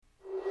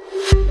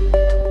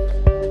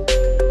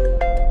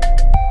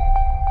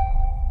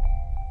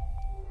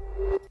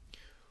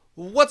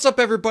What's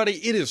up,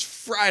 everybody? It is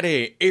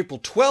Friday, April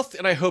 12th,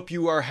 and I hope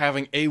you are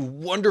having a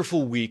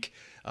wonderful week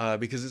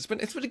because it's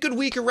been a good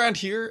week around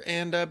here.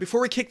 And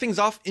before we kick things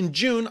off, in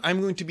June, I'm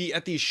going to be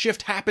at the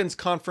Shift Happens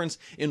conference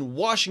in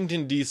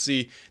Washington,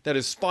 D.C. that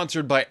is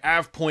sponsored by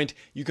AvePoint.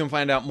 You can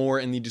find out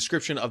more in the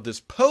description of this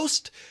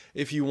post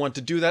if you want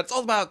to do that. It's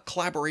all about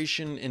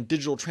collaboration and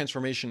digital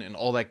transformation and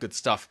all that good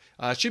stuff.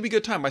 Should be a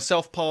good time.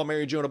 Myself, Paul,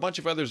 Mary Jo, and a bunch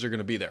of others are going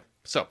to be there.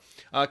 So,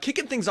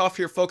 kicking things off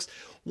here, folks,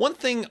 one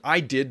thing I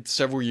did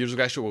several years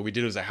ago, actually what we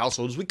did as a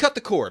household, is we cut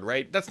the cord,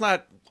 right? That's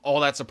not all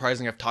that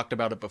surprising. I've talked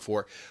about it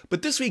before.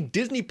 But this week,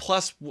 Disney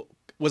Plus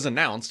was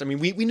announced. I mean,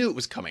 we knew it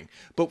was coming,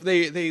 but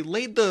they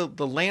laid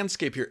the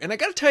landscape here. And I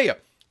got to tell you,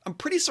 I'm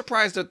pretty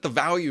surprised at the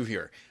value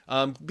here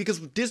because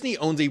Disney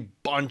owns a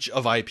bunch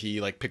of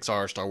IP like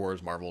Pixar, Star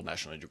Wars, Marvel,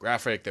 National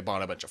Geographic. They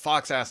bought a bunch of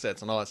Fox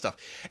assets and all that stuff.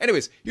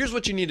 Anyways, here's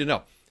what you need to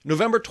know.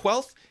 November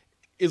 12th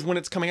is when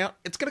it's coming out.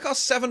 It's going to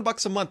cost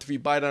 $7 a month if you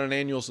buy it on an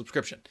annual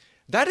subscription.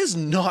 That is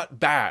not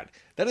bad.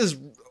 That is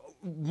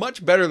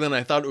much better than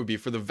I thought it would be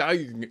for the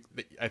value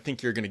I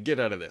think you're going to get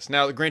out of this.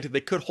 Now, granted,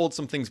 they could hold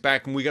some things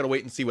back and we got to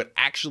wait and see what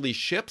actually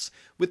ships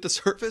with the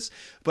service,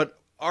 but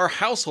our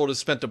household has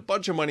spent a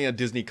bunch of money on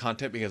Disney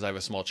content because I have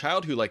a small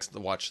child who likes to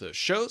watch the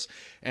shows,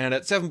 and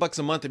at $7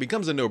 a month, it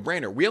becomes a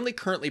no-brainer. We only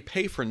currently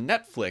pay for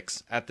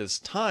Netflix at this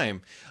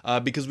time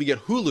because we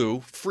get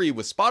Hulu free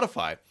with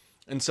Spotify,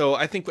 and so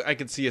I think I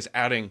could see us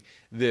adding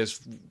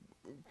this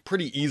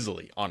pretty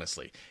easily,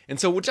 honestly. And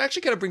so, which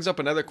actually kind of brings up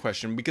another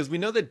question, because we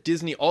know that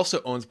Disney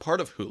also owns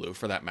part of Hulu,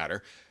 for that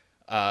matter.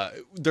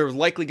 They're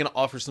likely going to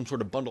offer some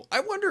sort of bundle. I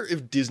wonder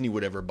if Disney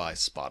would ever buy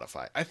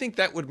Spotify. I think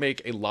that would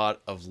make a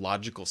lot of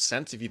logical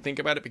sense if you think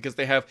about it, because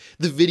they have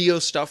the video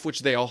stuff,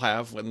 which they all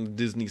have on the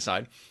Disney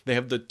side. They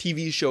have the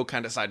TV show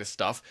kind of side of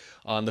stuff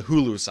on the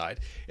Hulu side.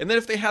 And then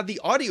if they had the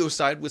audio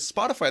side with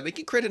Spotify, they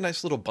could create a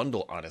nice little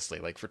bundle, honestly,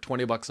 like for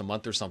 $20 a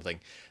month or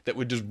something, that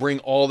would just bring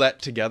all that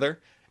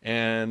together.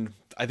 And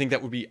I think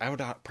that would be, I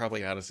would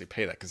probably honestly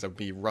pay that because that would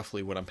be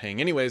roughly what I'm paying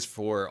anyways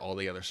for all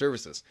the other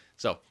services.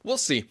 So we'll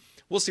see.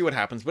 We'll see what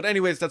happens. But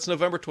anyways, that's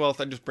November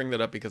 12th. I just bring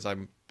that up because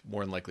I'm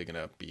more than likely going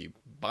to be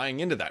buying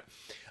into that.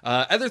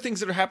 Other things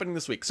that are happening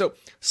this week. So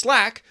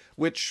Slack,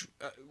 which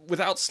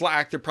without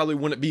Slack, there probably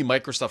wouldn't be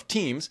Microsoft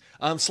Teams.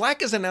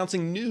 Slack is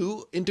announcing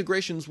new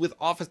integrations with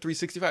Office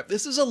 365.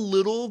 This is a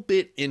little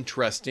bit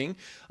interesting,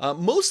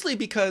 mostly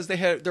because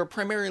they're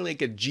primarily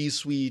like a G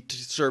Suite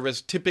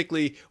service.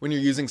 Typically, when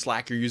you're using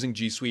Slack, you're using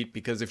G Suite,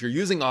 because if you're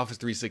using Office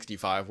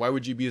 365, why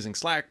would you be using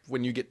Slack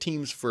when you get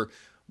Teams for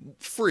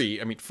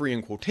free, I mean free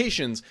in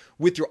quotations,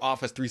 with your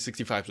Office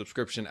 365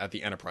 subscription at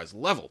the enterprise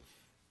level?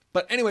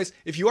 But anyways,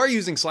 if you are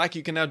using Slack,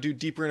 you can now do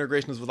deeper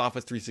integrations with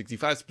Office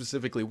 365,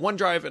 specifically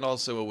OneDrive and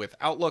also with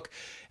Outlook.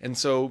 And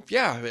so,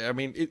 yeah, I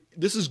mean,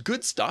 this is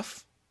good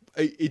stuff.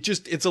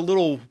 It's a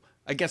little,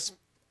 I guess,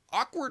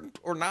 awkward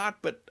or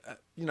not, but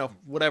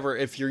whatever.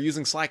 If you're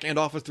using Slack and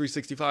Office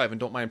 365 and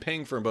don't mind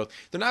paying for them both,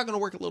 they're now going to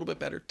work a little bit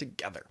better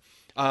together.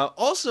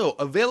 Also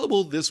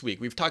available this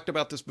week, we've talked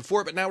about this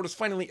before, but now it is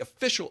finally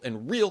official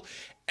and real.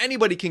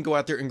 Anybody can go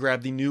out there and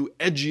grab the new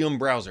Edgeium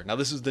browser. Now,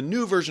 this is the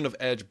new version of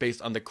Edge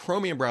based on the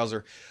Chromium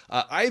browser.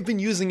 I've been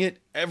using it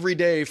every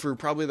day for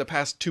probably the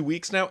past 2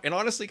 weeks now, and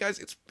honestly, guys,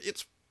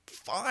 it's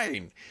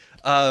fine.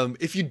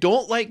 If you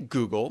don't like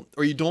Google,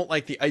 or you don't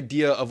like the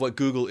idea of what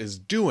Google is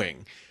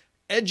doing,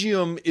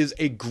 Edgeium is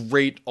a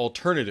great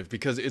alternative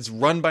because it's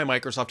run by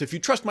Microsoft. If you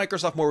trust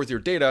Microsoft more with your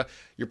data,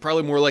 you're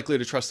probably more likely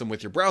to trust them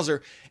with your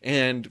browser.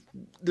 And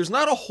there's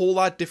not a whole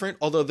lot different,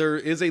 although there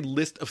is a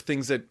list of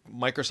things that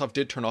Microsoft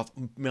did turn off,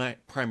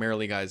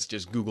 primarily, guys,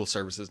 just Google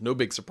services. No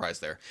big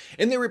surprise there.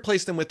 And they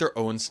replaced them with their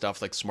own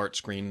stuff like Smart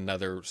Screen and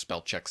other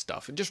spell check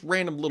stuff, and just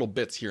random little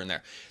bits here and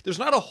there. There's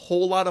not a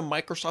whole lot of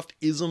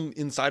Microsoft-ism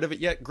inside of it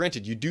yet.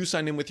 Granted, you do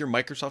sign in with your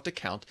Microsoft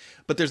account,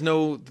 but there's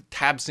no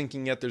tab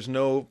syncing yet. There's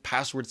no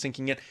password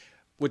syncing yet,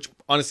 which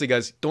honestly,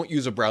 guys, don't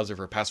use a browser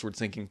for password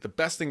syncing. The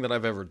best thing that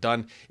I've ever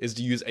done is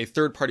to use a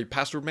third-party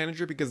password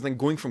manager, because then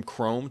going from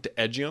Chrome to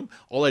Edgeium,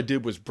 all I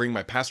did was bring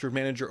my password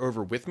manager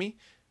over with me,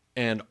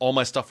 and all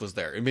my stuff was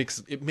there. It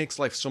makes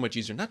life so much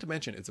easier. Not to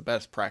mention, it's a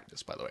best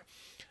practice, by the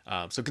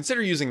way. So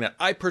consider using that.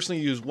 I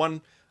personally use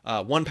one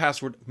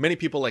password. Many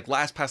people like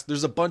LastPass.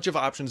 There's a bunch of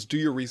options. Do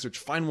your research,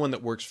 find one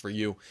that works for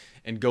you,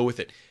 and go with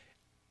it.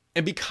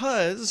 And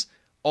because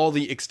all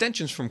the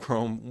extensions from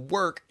Chrome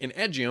work in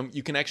Edgeium,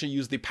 you can actually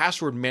use the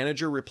password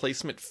manager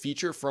replacement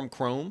feature from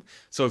Chrome.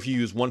 So if you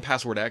use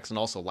 1Password and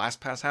also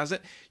LastPass has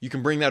it, you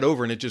can bring that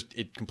over and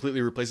it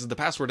completely replaces the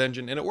password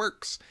engine, and it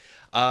works.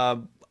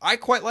 I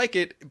quite like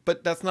it,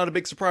 but that's not a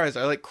big surprise.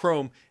 I like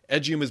Chrome.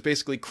 Edgeium is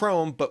basically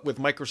Chrome, but with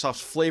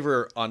Microsoft's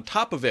flavor on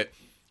top of it.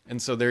 And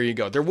so there you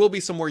go. There will be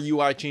some more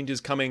UI changes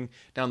coming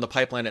down the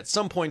pipeline at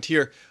some point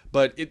here,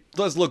 but it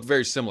does look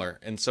very similar.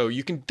 And so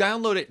you can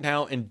download it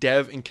now in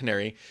Dev and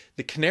Canary.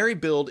 The Canary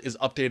build is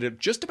updated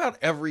just about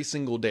every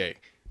single day.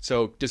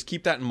 So just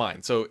keep that in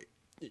mind. So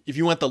if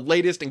you want the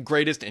latest and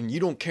greatest and you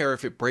don't care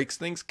if it breaks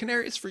things,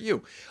 Canary is for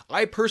you.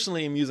 I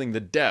personally am using the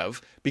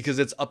Dev because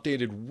it's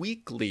updated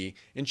weekly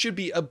and should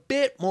be a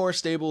bit more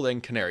stable than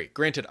Canary.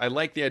 Granted, I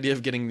like the idea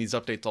of getting these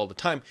updates all the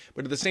time,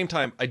 but at the same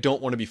time, I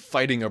don't want to be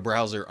fighting a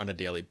browser on a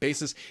daily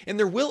basis, and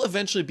there will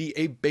eventually be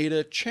a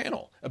beta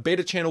channel. A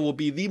beta channel will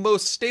be the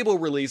most stable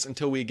release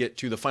until we get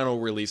to the final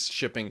release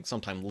shipping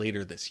sometime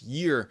later this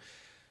year,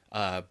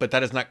 but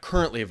that is not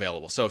currently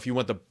available. So if you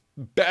want the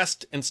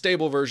best and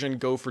stable version,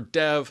 go for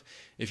Dev.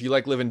 If you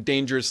like living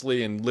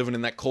dangerously and living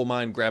in that coal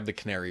mine, grab the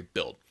Canary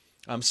build.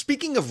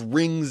 Speaking of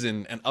rings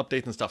and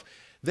updates and stuff,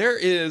 there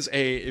is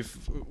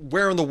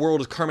where in the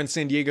world is Carmen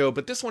Sandiego,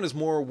 but this one is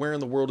more where in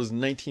the world is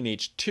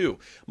 19H2.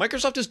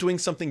 Microsoft is doing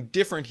something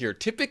different here.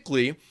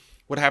 Typically,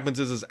 what happens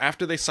is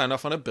after they sign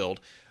off on a build,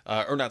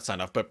 or not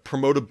sign off, but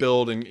promote a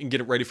build and get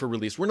it ready for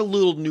release. We're in a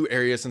little new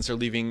area since they're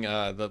leaving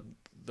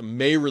the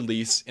May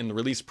release in the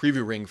release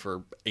preview ring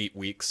for 8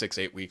 weeks,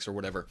 6-8 weeks or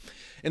whatever.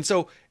 And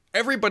so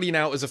everybody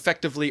now is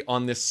effectively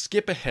on this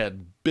skip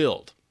ahead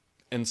build.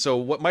 And so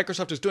what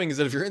Microsoft is doing is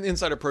that if you're in the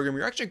Insider program,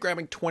 you're actually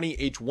grabbing 20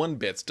 H1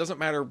 bits. Doesn't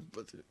matter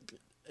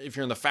if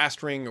you're in the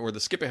fast ring or the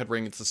skip ahead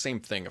ring, it's the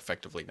same thing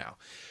effectively now.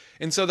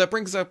 And so that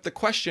brings up the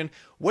question,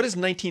 what is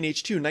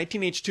 19H2?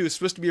 19H2 is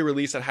supposed to be a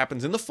release that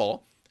happens in the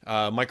fall.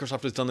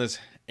 Microsoft has done this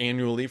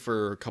annually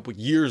for a couple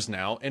years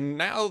now, and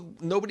now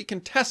nobody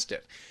can test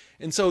it.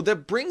 And so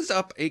that brings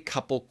up a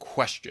couple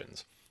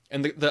questions.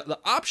 And the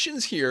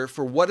options here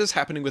for what is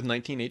happening with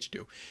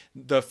 19H2,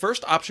 the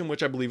first option,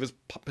 which I believe is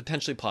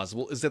potentially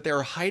plausible, is that they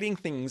are hiding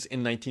things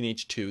in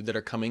 19H2 that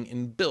are coming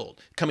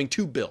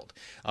to build.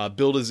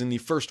 Build is in the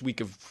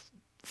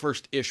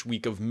first-ish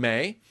week of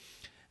May,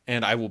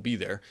 and I will be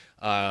there.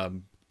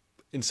 And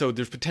so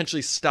there's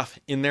potentially stuff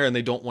in there and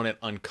they don't want it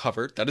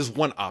uncovered. That is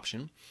one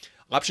option.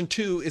 Option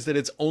two is that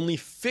it's only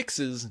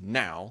fixes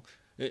now.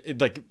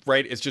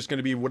 It's just going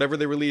to be whatever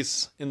they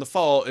release in the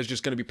fall is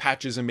just going to be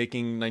patches and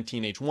making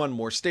 19H1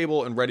 more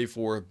stable and ready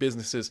for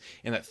businesses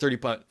in that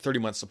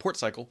 30-month support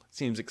cycle.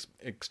 Seems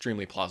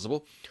extremely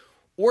plausible.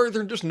 Or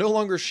they're just no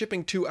longer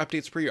shipping 2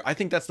 updates per year. I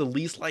think that's the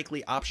least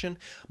likely option.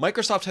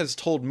 Microsoft has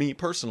told me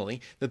personally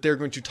that they're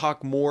going to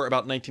talk more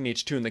about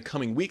 19H2 in the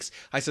coming weeks.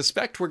 I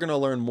suspect we're going to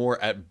learn more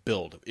at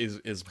Build,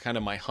 is kind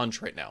of my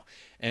hunch right now.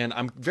 And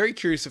I'm very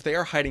curious if they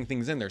are hiding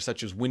things in there,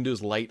 such as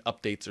Windows Lite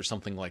updates or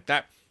something like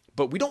that.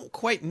 But we don't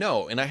quite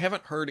know, and I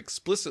haven't heard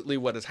explicitly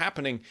what is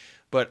happening,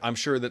 but I'm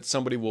sure that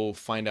somebody will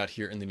find out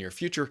here in the near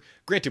future.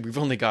 Granted, we've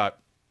only got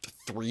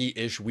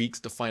 3-ish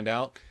weeks to find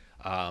out.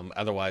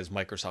 Otherwise,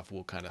 Microsoft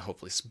will kind of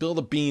hopefully spill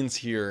the beans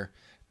here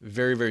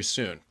very, very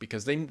soon,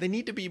 because they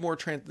need to be more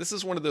this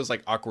is one of those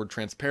like awkward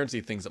transparency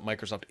things that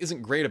Microsoft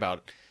isn't great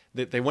about,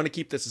 that they want to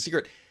keep this a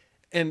secret.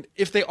 And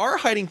if they are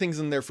hiding things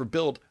in there for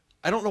Build,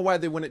 I don't know why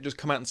they wouldn't just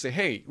come out and say,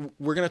 hey,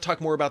 we're going to talk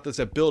more about this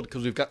at Build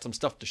because we've got some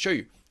stuff to show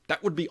you.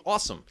 That would be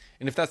awesome.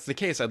 And if that's the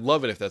case, I'd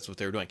love it if that's what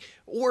they were doing.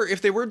 Or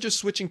if they were just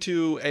switching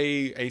to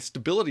a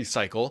stability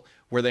cycle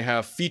where they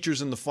have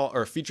features in the fall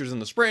or features in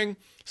the spring,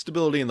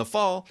 stability in the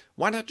fall,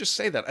 why not just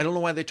say that? I don't know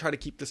why they try to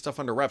keep this stuff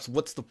under wraps.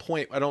 What's the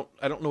point? I don't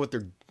know what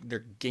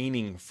they're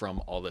gaining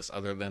from all this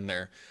other than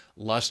their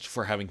lust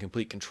for having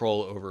complete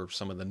control over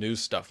some of the news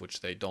stuff,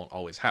 which they don't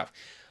always have.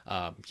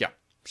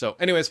 So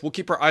anyways, we'll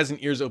keep our eyes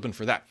and ears open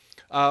for that.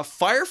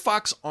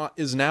 Firefox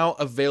is now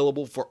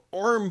available for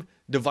ARM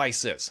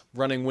devices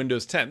running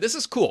Windows 10. This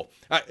is cool.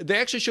 They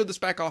actually showed this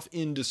back off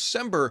in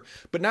December,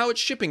 but now it's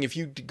shipping. If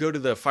you go to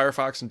the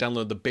Firefox and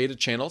download the beta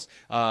channels,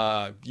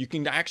 you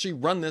can actually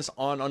run this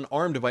on an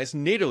ARM device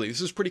natively.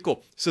 This is pretty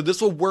cool. So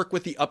this will work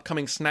with the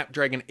upcoming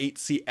Snapdragon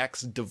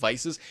 8CX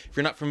devices. If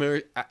you're not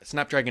familiar,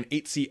 Snapdragon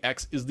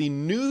 8CX is the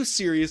new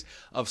series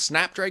of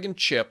Snapdragon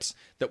chips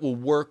that will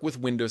work with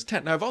Windows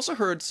 10. Now, I've also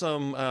heard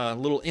some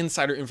little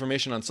insider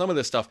information on some of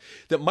this stuff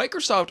that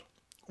Microsoft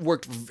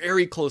worked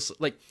very close.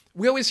 Like,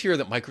 we always hear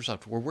that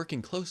Microsoft, we're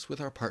working close with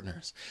our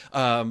partners.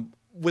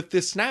 With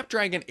this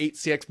Snapdragon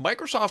 8CX,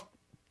 Microsoft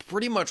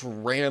pretty much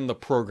ran the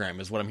program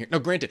is what I'm hearing. Now,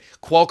 granted,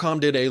 Qualcomm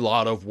did a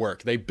lot of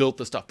work. They built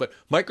the stuff, but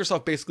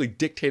Microsoft basically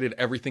dictated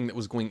everything that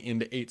was going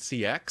into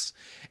 8CX.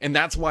 And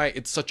that's why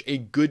it's such a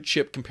good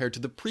chip compared to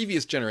the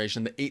previous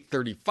generation, the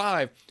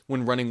 835,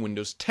 when running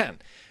Windows 10.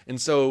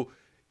 And so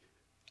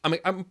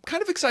I'm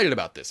kind of excited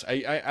about this.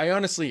 I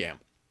honestly am.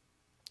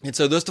 And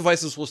so those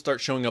devices will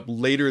start showing up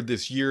later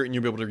this year, and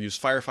you'll be able to use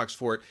Firefox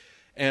for it.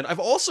 And I've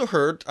also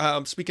heard,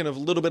 speaking of a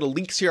little bit of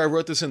leaks here, I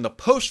wrote this in the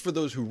post for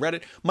those who read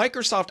it,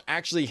 Microsoft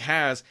actually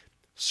has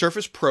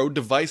Surface Pro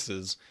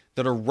devices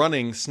that are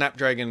running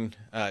Snapdragon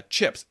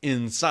chips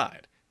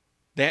inside.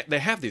 They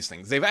have these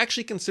things. They've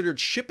actually considered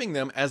shipping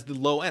them as the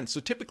low end. So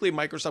typically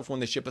Microsoft,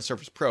 when they ship a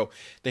Surface Pro,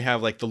 they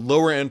have like the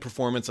lower end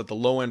performance at the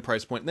low end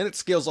price point, and then it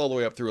scales all the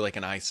way up through like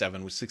an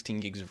i7 with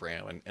 16 gigs of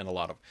RAM and a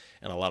lot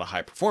of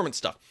high performance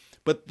stuff.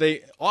 But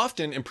they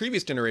often, in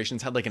previous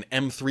generations, had like an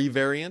M3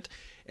 variant,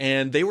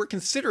 and they were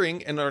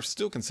considering, and are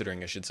still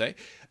considering, I should say,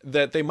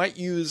 that they might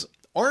use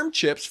ARM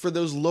chips for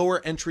those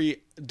lower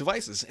entry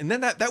devices. And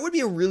then that would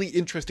be a really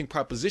interesting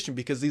proposition,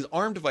 because these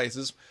ARM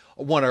devices,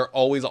 one, are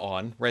always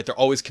on, right? They're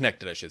always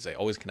connected, I should say,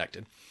 always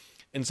connected.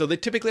 And so they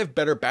typically have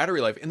better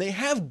battery life, and they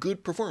have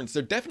good performance.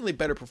 They're definitely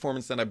better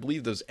performance than, I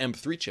believe, those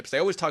M3 chips. They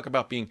always talk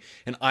about being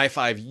an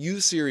i5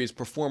 U-series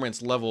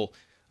performance level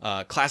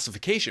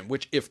classification,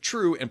 which, if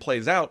true and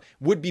plays out,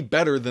 would be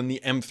better than the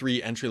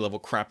M3 entry-level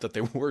crap that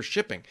they were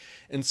shipping.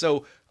 And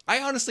so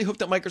I honestly hope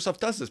that Microsoft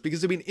does this, because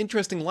it'd be an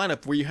interesting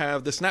lineup where you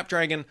have the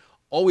Snapdragon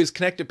always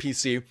connected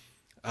PC,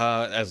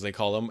 as they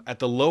call them, at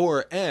the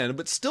lower end,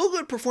 but still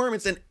good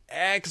performance and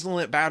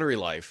excellent battery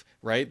life,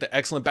 right? The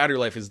excellent battery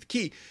life is the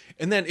key.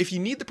 And then if you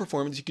need the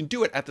performance, you can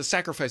do it at the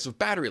sacrifice of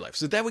battery life.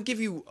 So that would give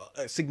you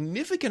a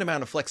significant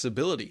amount of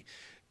flexibility.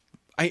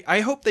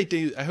 I hope they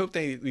do. I hope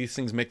these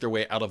things make their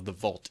way out of the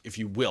vault, if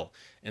you will.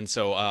 And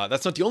so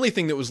that's not the only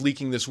thing that was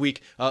leaking this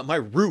week. My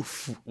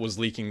roof was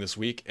leaking this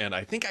week, and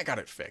I think I got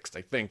it fixed.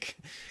 I think.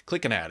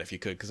 Click an ad if you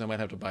could, because I might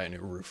have to buy a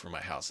new roof for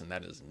my house, and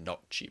that is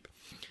not cheap.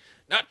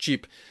 Not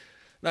cheap.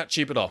 Not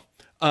cheap at all.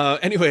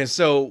 Anyway,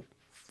 so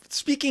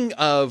speaking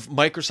of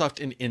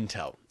Microsoft and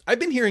Intel, I've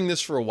been hearing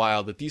this for a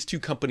while, that these two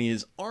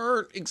companies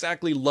aren't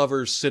exactly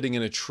lovers sitting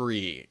in a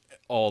tree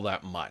all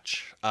that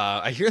much.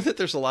 I hear that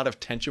there's a lot of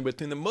tension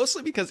between them,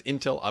 mostly because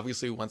Intel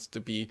obviously wants to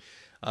be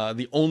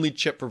the only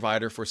chip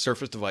provider for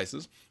Surface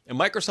devices, and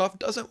Microsoft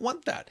doesn't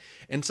want that.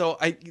 And so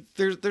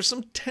there's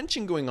some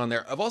tension going on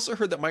there. I've also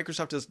heard that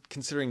Microsoft is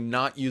considering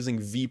not using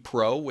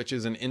vPro, which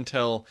is an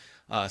Intel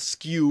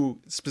SKU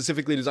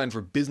specifically designed for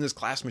business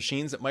class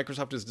machines, that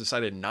Microsoft has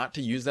decided not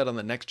to use that on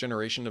the next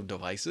generation of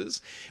devices,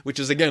 which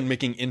is, again,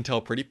 making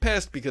Intel pretty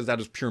pissed, because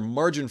that is pure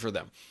margin for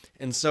them.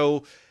 And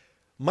so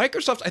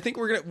Microsoft, I think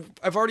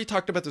I've already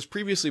talked about this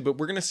previously, but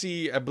we're going to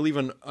see, I believe,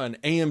 an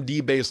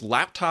AMD-based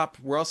laptop.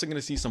 We're also going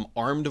to see some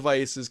ARM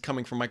devices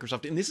coming from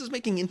Microsoft, and this is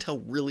making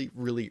Intel really,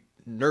 really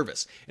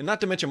nervous. And not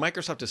to mention,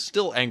 Microsoft is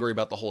still angry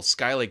about the whole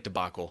Skylake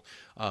debacle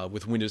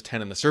with Windows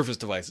 10 and the Surface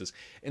devices.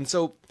 And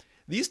so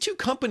these two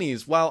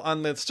companies, while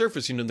on the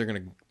surface, they're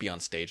going to be on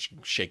stage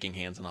shaking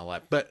hands and all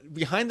that, but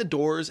behind the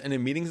doors and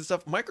in meetings and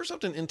stuff,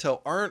 Microsoft and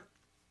Intel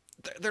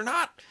they're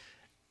not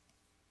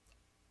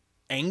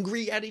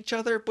angry at each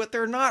other, but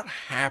they're not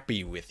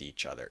happy with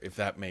each other, if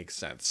that makes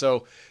sense.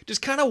 So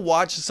just kind of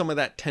watch some of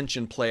that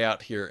tension play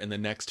out here in the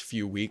next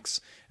few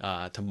weeks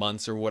to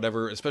months or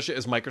whatever, especially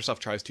as Microsoft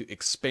tries to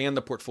expand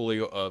the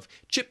portfolio of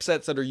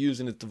chipsets that are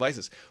used in its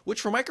devices, which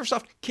for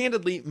Microsoft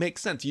candidly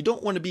makes sense. You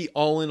don't want to be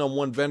all in on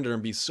one vendor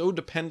and be so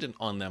dependent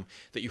on them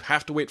that you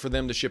have to wait for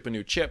them to ship a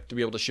new chip to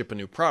be able to ship a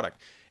new product.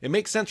 It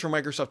makes sense for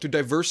Microsoft to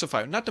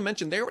diversify, not to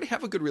mention they already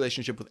have a good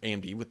relationship with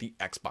AMD with the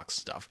Xbox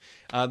stuff.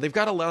 They've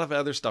got a lot of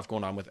other stuff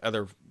going on with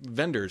other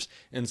vendors,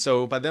 and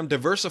so by them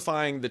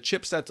diversifying the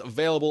chipsets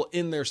available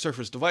in their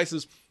Surface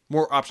devices,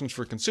 more options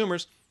for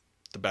consumers,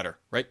 the better,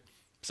 right?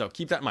 So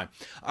keep that in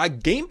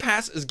mind. Game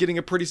Pass is getting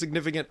a pretty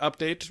significant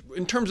update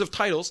in terms of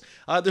titles.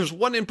 There's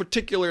one in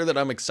particular that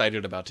I'm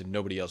excited about and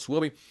nobody else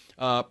will be.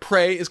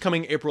 Prey is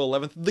coming April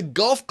 11th. The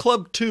Golf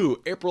Club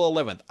 2, April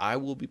 11th. I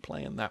will be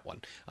playing that one.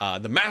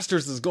 The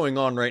Masters is going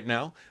on right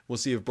now. We'll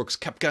see if Brooks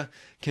Koepka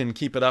can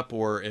keep it up,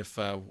 or if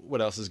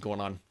what else is going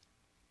on.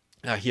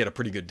 He had a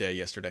pretty good day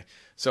yesterday.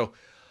 So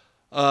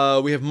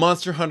we have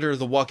Monster Hunter,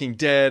 The Walking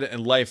Dead,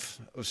 and Life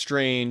is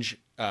Strange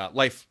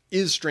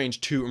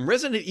 2, and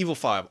Resident Evil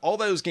 5. All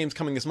those games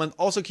coming this month.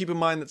 Also keep in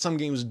mind that some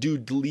games do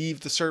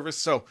leave the service,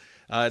 so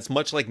it's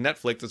much like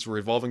Netflix. It's a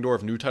revolving door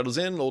of new titles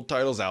in, old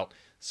titles out.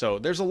 So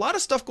there's a lot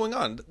of stuff going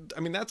on.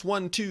 I mean, that's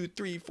 1, 2,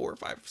 3, 4,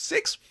 5,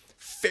 6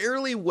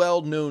 fairly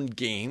well-known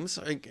games.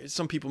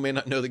 Some people may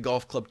not know the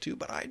Golf Club 2,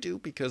 but I do,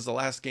 because the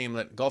last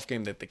golf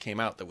game that came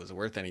out that was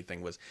worth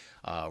anything was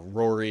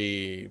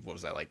Rory, what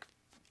was that, like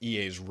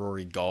EA's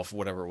Rory Golf,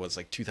 whatever it was,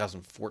 like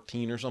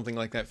 2014 or something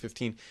like that,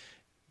 15,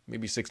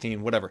 maybe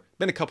 16, whatever.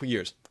 Been a couple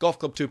years. Golf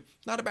Club 2,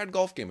 not a bad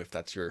golf game if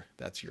that's your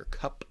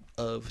cup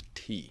of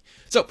tea.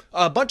 So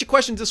a bunch of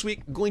questions this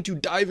week. Going to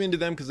dive into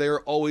them because they are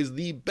always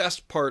the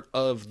best part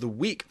of the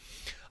week.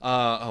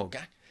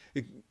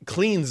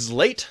 Cleans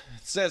Late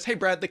says, "Hey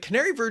Brad, the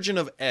Canary version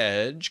of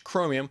Edge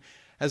Chromium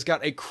has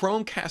got a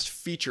Chromecast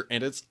feature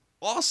and it's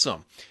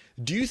awesome.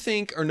 Do you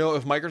think or know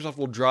if Microsoft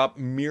will drop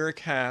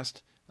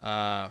Miracast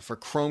for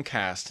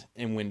Chromecast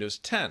in Windows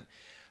 10?"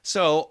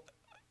 So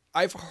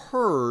I've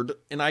heard,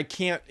 and I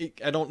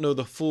don't know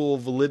the full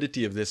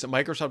validity of this, that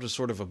Microsoft is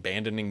sort of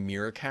abandoning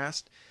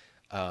Miracast.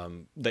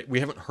 That we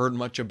haven't heard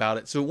much about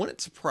it. So it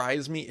wouldn't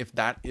surprise me if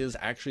that is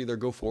actually their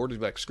go forward. Is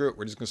like, screw it,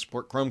 we're just going to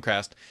support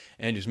Chromecast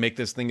and just make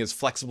this thing as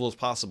flexible as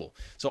possible.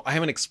 So I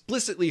haven't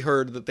explicitly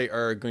heard that they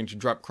are going to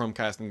drop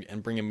Chromecast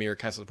and bring in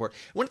Miracast support.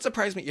 It wouldn't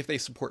surprise me if they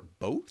support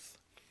both.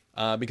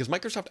 Because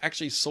Microsoft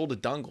actually sold a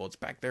dongle. It's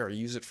back there. I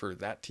use it for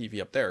that TV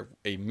up there,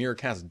 a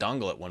Miracast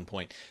dongle at one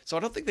point. So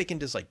I don't think they can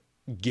just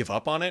give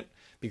up on it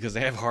because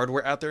they have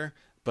hardware out there,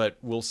 but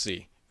we'll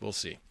see.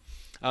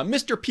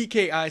 Mr.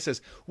 PKI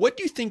says, "What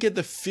do you think of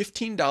the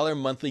 $15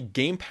 monthly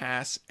Game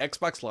Pass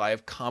Xbox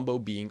Live combo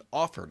being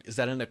offered? Is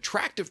that an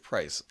attractive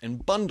price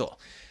and bundle?"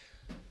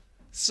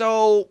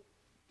 So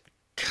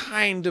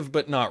kind of,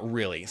 but not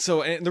really.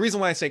 So, and the reason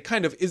why I say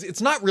kind of is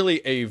it's not really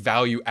a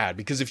value add,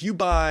 because if you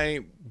buy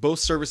both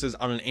services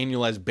on an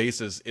annualized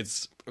basis,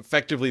 it's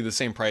effectively the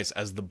same price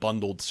as the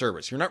bundled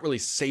service. You're not really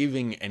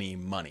saving any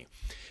money.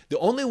 The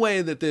only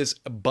way that this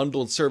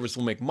bundled service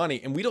will make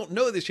money, and we don't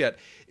know this yet,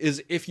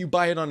 is if you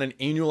buy it on an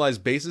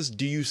annualized basis,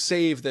 do you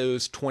save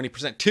those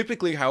 20%?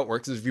 Typically how it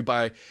works is if you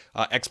buy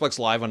Xbox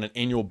Live on an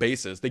annual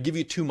basis, they give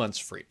you 2 months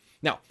free.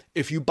 Now,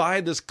 if you buy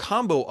this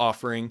combo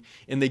offering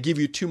and they give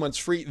you 2 months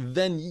free,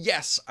 then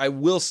yes, I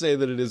will say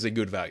that it is a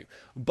good value.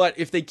 But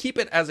if they keep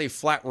it as a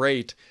flat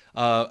rate,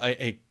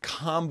 a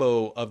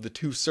combo of the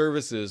two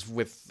services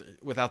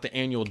without the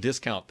annual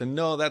discount, then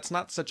no, that's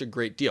not such a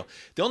great deal.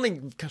 The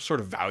only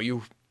sort of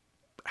value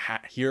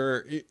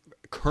here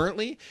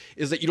currently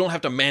is that you don't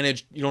have to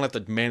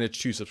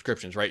manage two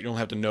subscriptions, right? You don't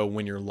have to know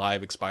when your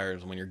live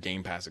expires and when your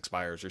Game Pass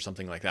expires or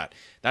something like that.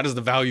 That is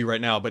the value right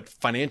now, but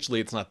financially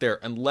it's not there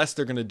unless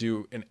they're going to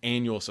do an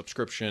annual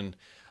subscription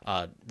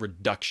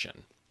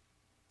reduction.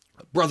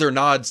 Brother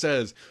Nod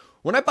says,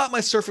 when I bought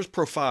my Surface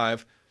Pro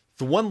 5,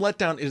 the one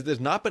letdown is it has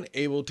not been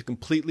able to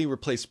completely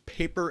replace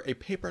a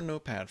paper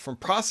notepad. From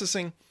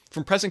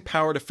pressing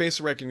power to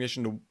facial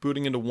recognition to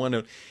booting into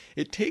OneNote,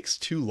 it takes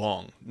too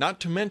long. Not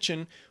to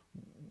mention,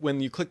 when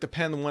you click the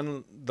pen,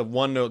 the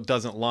OneNote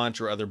doesn't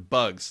launch, or other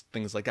bugs,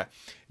 things like that.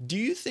 Do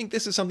you think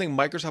this is something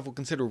Microsoft will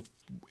consider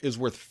is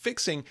worth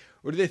fixing,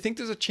 or do they think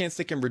there's a chance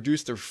they can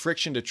reduce the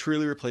friction to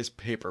truly replace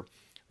paper?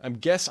 I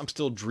guess I'm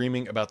still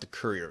dreaming about the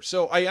Courier.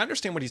 So I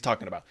understand what he's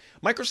talking about.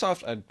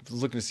 Microsoft, I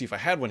was looking to see if I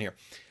had one here,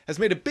 has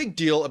made a big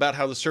deal about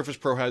how the Surface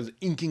Pro has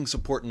inking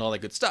support and all that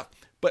good stuff.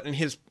 But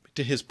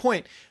to his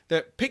point,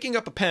 that picking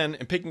up a pen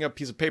and picking up a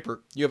piece of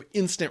paper, you have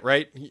instant,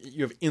 right?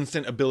 You have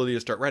instant ability to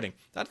start writing.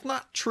 That's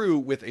not true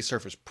with a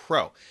Surface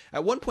Pro.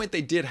 At one point,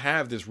 they did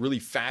have this really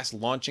fast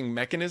launching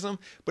mechanism,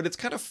 but it's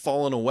kind of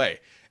fallen away.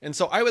 And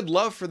so I would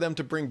love for them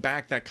to bring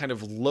back that kind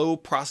of low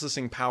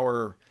processing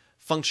power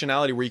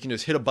functionality where you can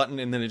just hit a button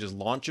and then it just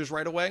launches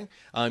right away,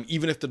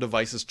 even if the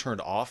device is turned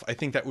off. I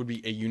think that would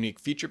be a unique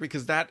feature,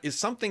 because that is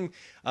something,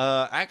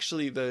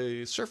 actually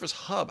the Surface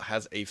Hub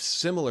has a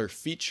similar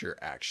feature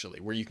actually,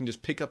 where you can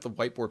just pick up the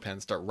whiteboard pen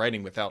and start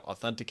writing without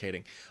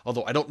authenticating,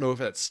 although I don't know if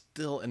that's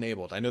still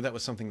enabled. I know that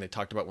was something they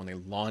talked about when they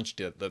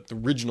launched it, the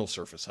original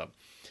Surface Hub.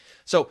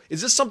 So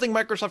is this something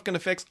Microsoft going to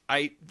fix?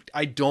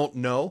 I don't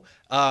know.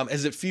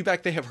 Is it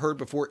feedback they have heard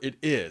before? It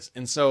is.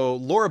 And so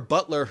Laura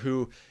Butler,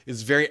 who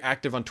is very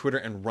active on Twitter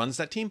and runs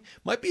that team,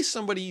 might be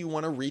somebody you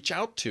want to reach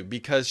out to,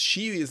 because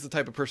she is the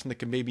type of person that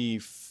can maybe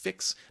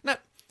fix,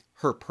 not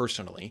her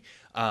personally,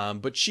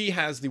 but she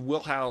has the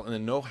will-how and the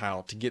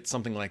know-how to get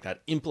something like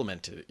that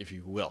implemented, if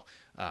you will.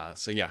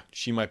 So yeah,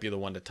 she might be the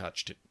one to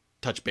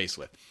touch base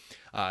with.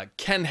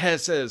 Ken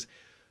Hez says,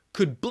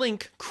 could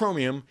Blink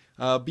Chromium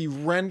be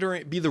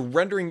the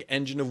rendering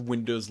engine of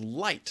Windows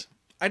Lite?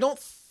 I don't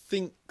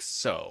think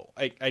so.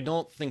 I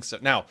don't think so.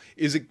 Now,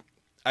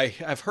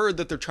 I've heard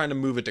that they're trying to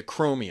move it to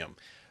Chromium.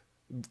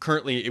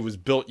 Currently, it was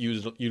built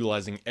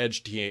utilizing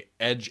Edge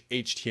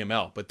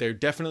HTML, but they're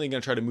definitely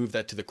going to try to move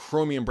that to the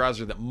Chromium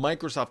browser that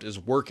Microsoft is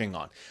working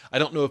on. I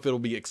don't know if it'll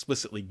be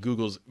explicitly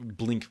Google's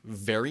Blink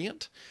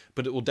variant,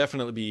 but it will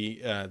definitely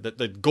be,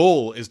 the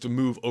goal is to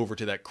move over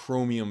to that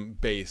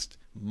Chromium-based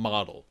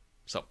model.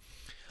 So,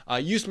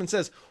 Usman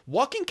says,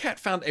 Walking Cat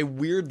found a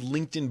weird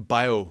LinkedIn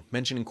bio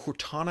mentioning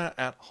Cortana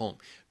at home,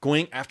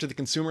 going after the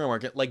consumer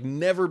market like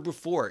never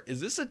before. Is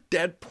this a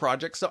dead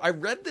project? So I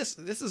read this.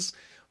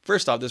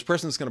 First off, this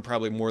person is going to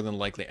probably more than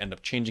likely end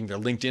up changing their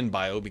LinkedIn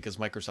bio, because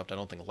Microsoft, I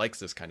don't think, likes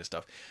this kind of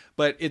stuff.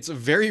 But it's a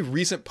very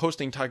recent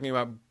posting talking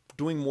about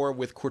doing more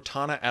with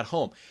Cortana at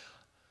home.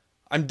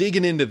 I'm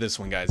digging into this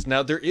one, guys.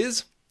 Now, there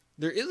is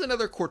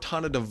another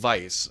Cortana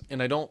device,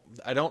 and I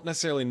don't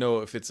necessarily know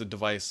if it's a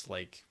device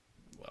like,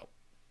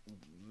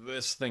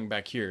 this thing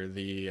back here,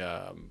 the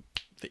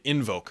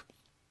Invoke.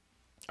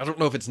 I don't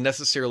know if it's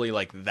necessarily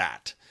like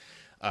that.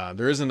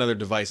 There is another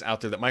device out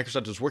there that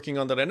Microsoft is working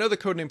on that I know the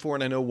code name for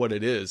and I know what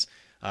it is.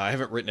 I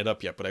haven't written it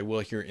up yet, but I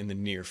will here in the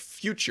near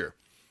future.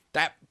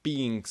 That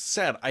being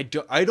said, I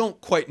don't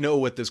quite know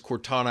what this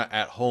Cortana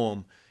at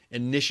home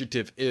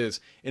initiative is,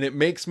 and it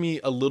makes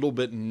me a little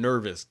bit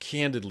nervous,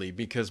 candidly,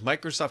 because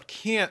Microsoft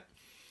can't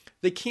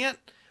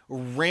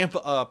ramp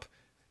up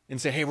and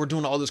say, hey, we're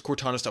doing all this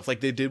Cortana stuff like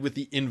they did with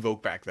the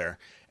Invoke back there,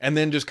 and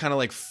then just kind of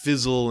like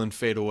fizzle and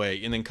fade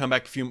away, and then come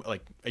back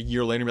a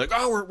year later and be like,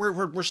 oh,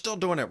 we're still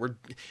doing it. We're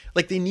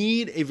like, they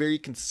need a very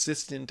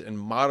consistent and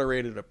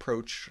moderated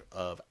approach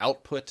of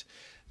output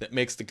that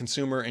makes the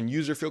consumer and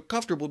user feel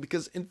comfortable,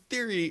 because in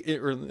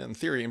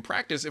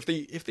practice, if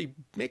they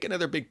make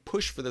another big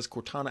push for this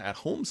Cortana at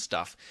home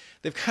stuff,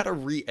 they've got to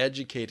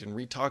re-educate and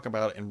re-talk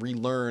about it and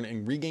relearn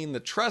and regain the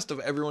trust of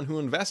everyone who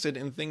invested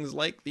in things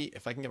like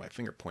if I can get my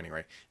finger pointing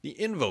right, the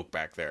Invoke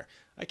back there.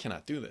 I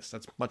cannot do this.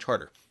 That's much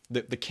harder.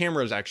 The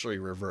camera is actually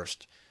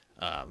reversed,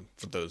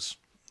 for those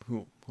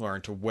who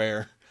aren't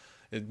aware.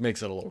 It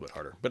makes it a little bit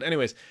harder. But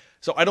anyways,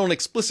 so I don't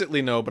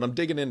explicitly know, but I'm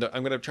going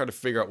to try to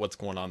figure out what's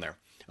going on there.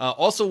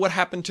 Also, what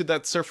happened to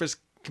that Surface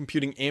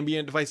computing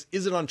ambient device.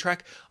 Is it on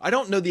track? I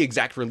don't know the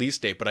exact release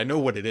date, but I know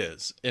what it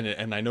is.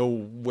 And I know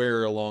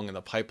where along in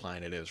the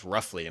pipeline it is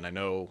roughly. And I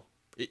know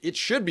it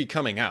should be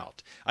coming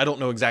out. I don't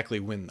know exactly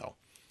when though.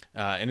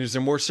 And is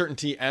there more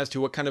certainty as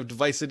to what kind of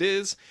device it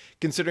is,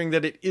 considering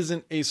that it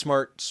isn't a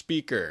smart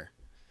speaker?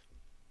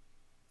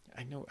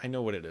 I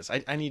know what it is.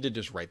 I need to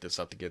just write this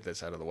up to get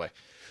this out of the way.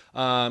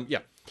 Yeah.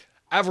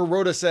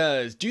 Avaroda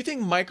says, do you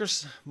think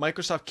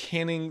Microsoft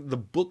canning the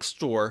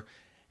bookstore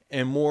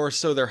and more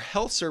so their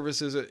health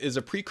services is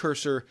a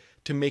precursor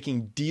to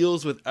making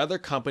deals with other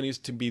companies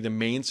to be the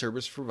main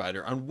service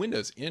provider on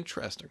Windows?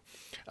 Interesting.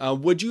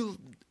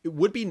 It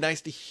would be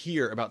nice to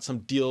hear about some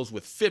deals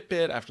with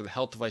Fitbit after the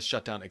health device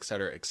shutdown, et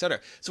cetera, et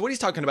cetera. So what he's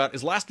talking about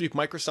is last week,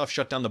 Microsoft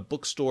shut down the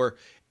bookstore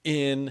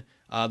in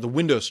the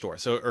Windows Store.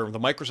 Or the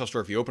Microsoft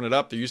Store, if you open it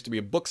up, there used to be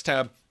a books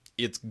tab.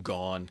 It's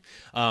gone.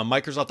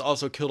 Microsoft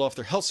also killed off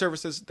their health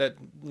services. That,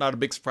 not a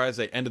big surprise.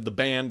 They ended the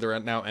ban. They're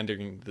now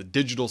entering the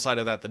digital side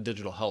of that, the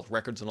digital health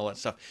records and all that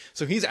stuff.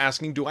 So he's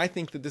asking, do I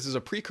think that this is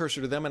a precursor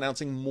to them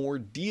announcing more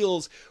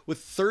deals with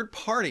third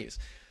parties?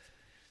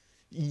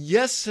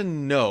 Yes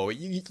and no.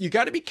 You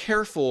got to be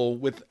careful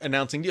with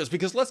announcing deals,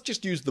 because let's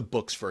just use the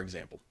books, for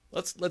example.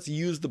 Let's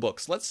use the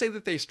books. Let's say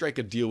that they strike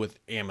a deal with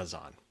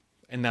Amazon,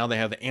 and now they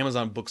have the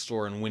Amazon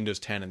bookstore in Windows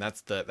 10, and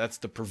that's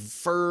the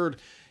preferred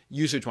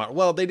usage model.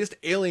 Well, they just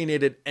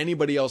alienated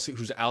anybody else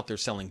who's out there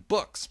selling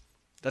books.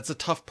 That's a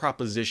tough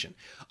proposition.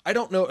 I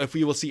don't know if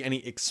we will see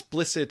any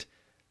explicit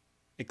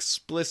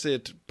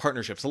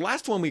partnerships. The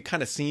last one we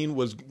kind of seen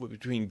was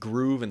between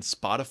Groove and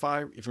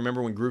Spotify. If you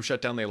remember when Groove shut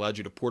down, they allowed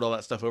you to port all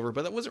that stuff over,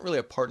 but that wasn't really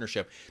a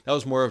partnership. That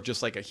was more of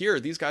just like here,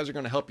 these guys are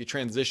going to help you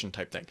transition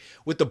type thing.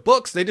 With the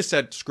books, they just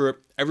said, screw it.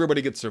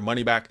 Everybody gets their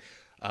money back.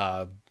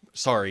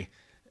 Sorry.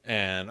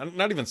 And I'm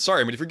not even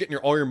sorry. I mean, if you're getting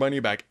all your money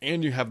back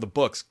and you have the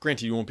books,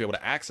 granted, you won't be able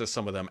to access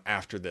some of them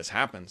after this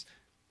happens.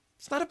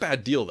 It's not a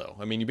bad deal, though.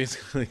 I mean, you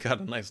basically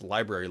got a nice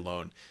library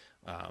loan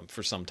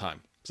for some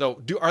time.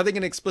 So are they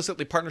going to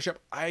explicitly partnership?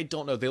 I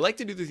don't know. They like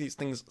to do these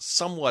things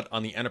somewhat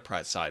on the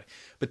enterprise side.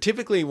 But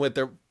typically with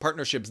their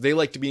partnerships, they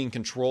like to be in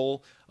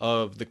control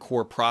of the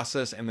core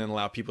process and then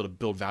allow people to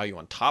build value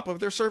on top of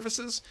their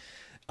services.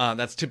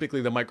 That's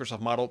typically the Microsoft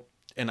model.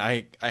 And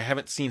I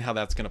haven't seen how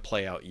that's going to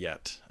play out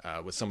yet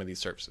with some of these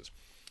services.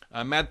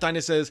 Matt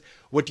Dinah says,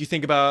 what do you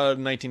think about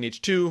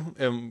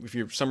 19H2?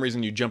 If for some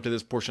reason you jump to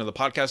this portion of the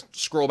podcast,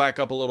 scroll back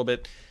up a little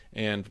bit.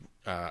 And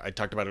I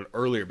talked about it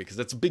earlier because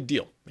that's a big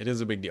deal. It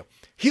is a big deal.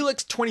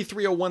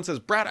 Helix2301 says,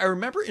 Brad, I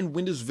remember in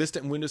Windows Vista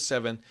and Windows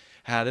 7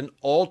 had an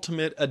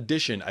Ultimate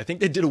Edition. I think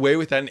they did away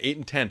with that in 8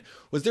 and 10.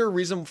 Was there a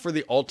reason for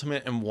the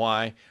Ultimate and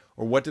why?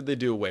 Or what did they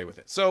do away with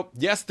it? So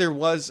yes, there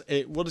was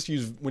we'll just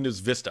use Windows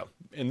Vista.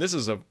 And this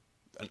is an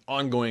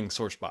ongoing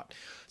sore spot.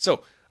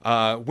 So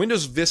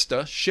Windows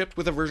Vista shipped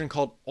with a version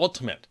called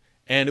Ultimate.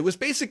 And it was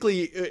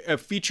basically a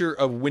feature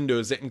of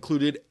Windows that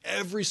included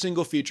every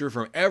single feature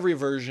from every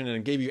version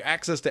and gave you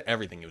access to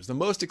everything. It was the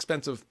most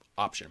expensive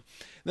option. And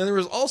then there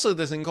was also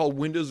this thing called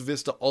Windows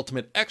Vista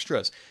Ultimate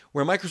Extras,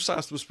 where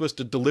Microsoft was supposed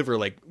to deliver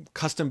like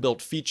custom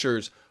built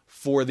features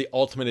for the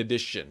Ultimate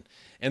Edition.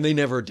 And they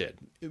never did.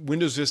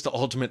 Windows Vista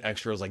Ultimate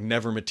Extras like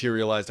never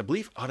materialized. I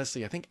believe,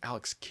 honestly, I think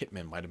Alex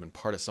Kitman might have been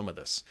part of some of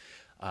this.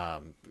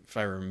 If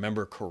I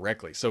remember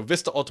correctly. So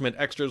Vista Ultimate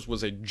Extras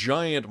was a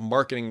giant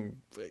marketing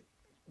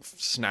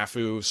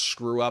snafu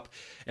screw up,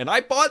 and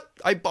I bought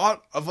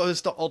a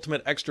Vista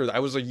Ultimate Extra. I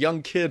was a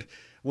young kid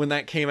when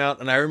that came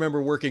out, and I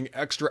remember working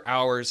extra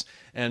hours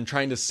and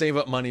trying to save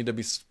up money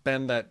to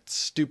spend that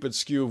stupid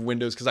SKU of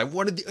Windows because I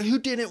wanted who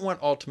didn't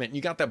want Ultimate? And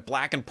you got that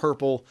black and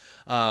purple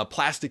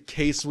plastic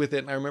case with it,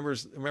 and I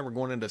remember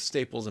going into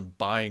Staples and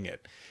buying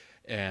it,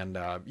 and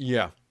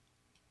yeah.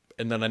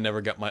 And then I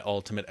never got my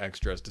Ultimate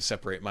Extras to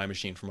separate my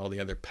machine from all the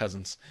other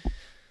peasants.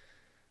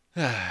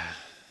 Yeah.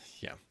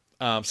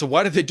 So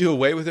why did they do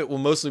away with it? Well,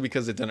 mostly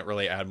because it didn't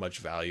really add much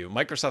value.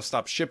 Microsoft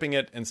stopped shipping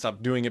it and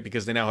stopped doing it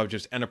because they now have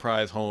just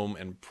Enterprise, Home,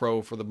 and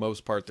Pro for the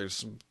most part. There's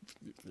some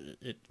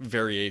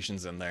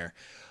variations in there.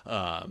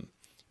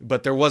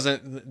 But there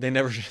wasn't, they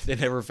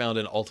never found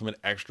an Ultimate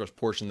Extras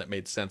portion that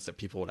made sense that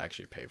people would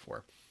actually pay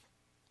for.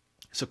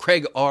 So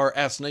Craig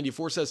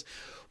RS94 says,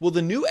 will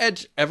the new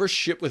Edge ever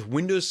ship with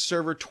Windows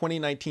Server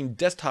 2019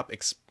 desktop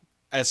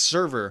as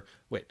server?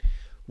 Wait,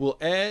 will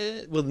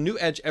the new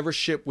Edge ever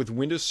ship with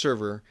Windows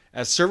Server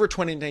as Server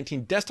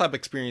 2019 desktop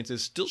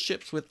experiences still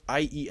ships with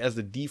IE as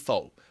the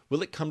default?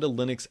 Will it come to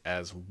Linux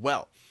as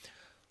well?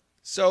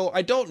 So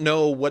I don't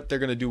know what they're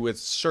going to do with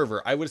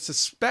Server. I would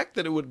suspect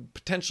that it would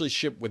potentially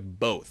ship with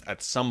both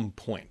at some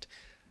point.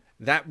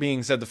 That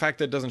being said, the fact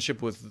that it doesn't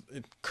ship with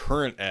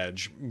current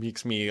Edge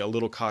makes me a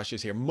little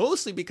cautious here,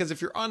 mostly because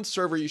if you're on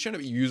server, you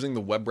shouldn't be using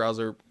the web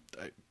browser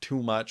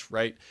too much,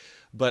 right?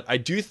 But I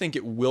do think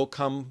it will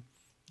come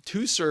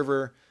to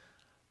server,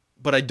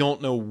 but I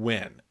don't know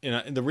when.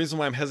 And the reason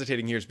why I'm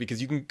hesitating here is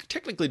because you can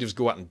technically just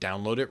go out and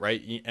download it,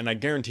 right? And I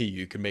guarantee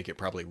you can make it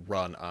probably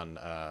run on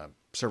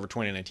Server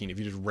 2019 if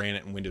you just ran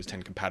it in Windows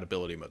 10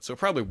 compatibility mode. So it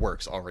probably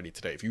works already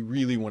today if you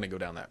really want to go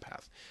down that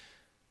path.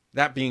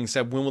 That being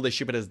said, when will they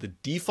ship it as the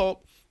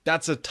default?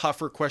 That's a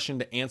tougher question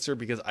to answer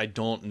because I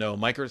don't know.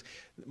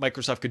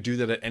 Microsoft could do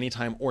that at any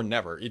time or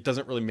never. It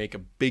doesn't really make a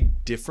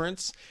big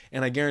difference.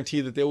 And I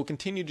guarantee that they will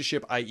continue to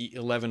ship IE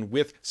 11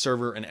 with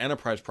server and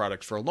enterprise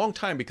products for a long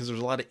time because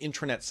there's a lot of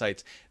intranet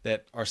sites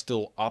that are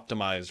still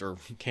optimized or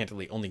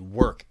candidly only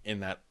work in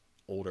that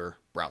older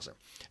browser.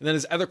 And then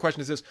his other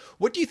question is this: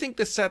 what do you think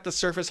that set the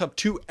Surface Hub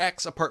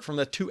 2X apart from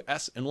the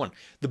 2S and 1?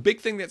 The big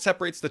thing that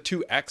separates the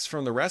 2X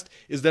from the rest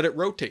is that it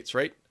rotates,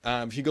 right?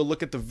 If you go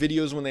look at the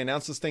videos when they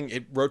announced this thing,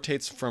 it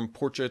rotates from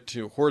portrait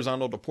to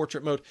horizontal to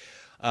portrait mode.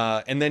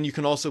 And then you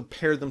can also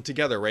pair them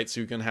together, right? So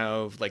you can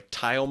have like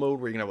tile mode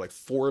where you can have like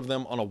 4 of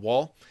them on a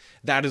wall.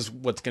 That is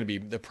what's going to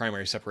be the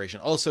primary separation.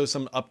 Also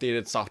some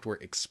updated software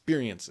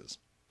experiences.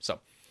 So,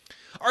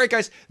 all right,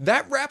 guys,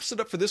 that wraps it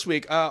up for this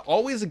week.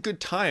 Always a good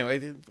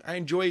time. I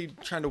enjoy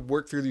trying to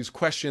work through these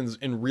questions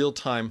in real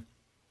time,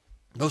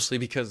 mostly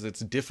because it's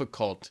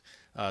difficult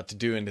to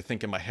do and to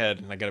think in my head,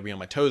 and I got to be on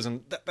my toes,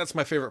 and that's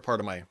my favorite part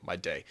of my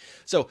day.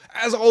 So,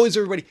 as always,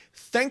 everybody,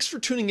 thanks for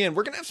tuning in.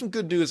 We're gonna have some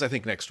good news, I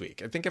think, next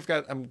week. I think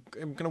I'm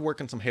gonna work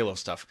on some Halo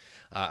stuff.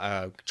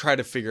 Try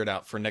to figure it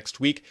out for next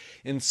week.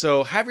 And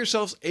so, have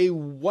yourselves a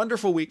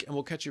wonderful week, and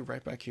we'll catch you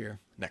right back here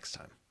next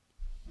time.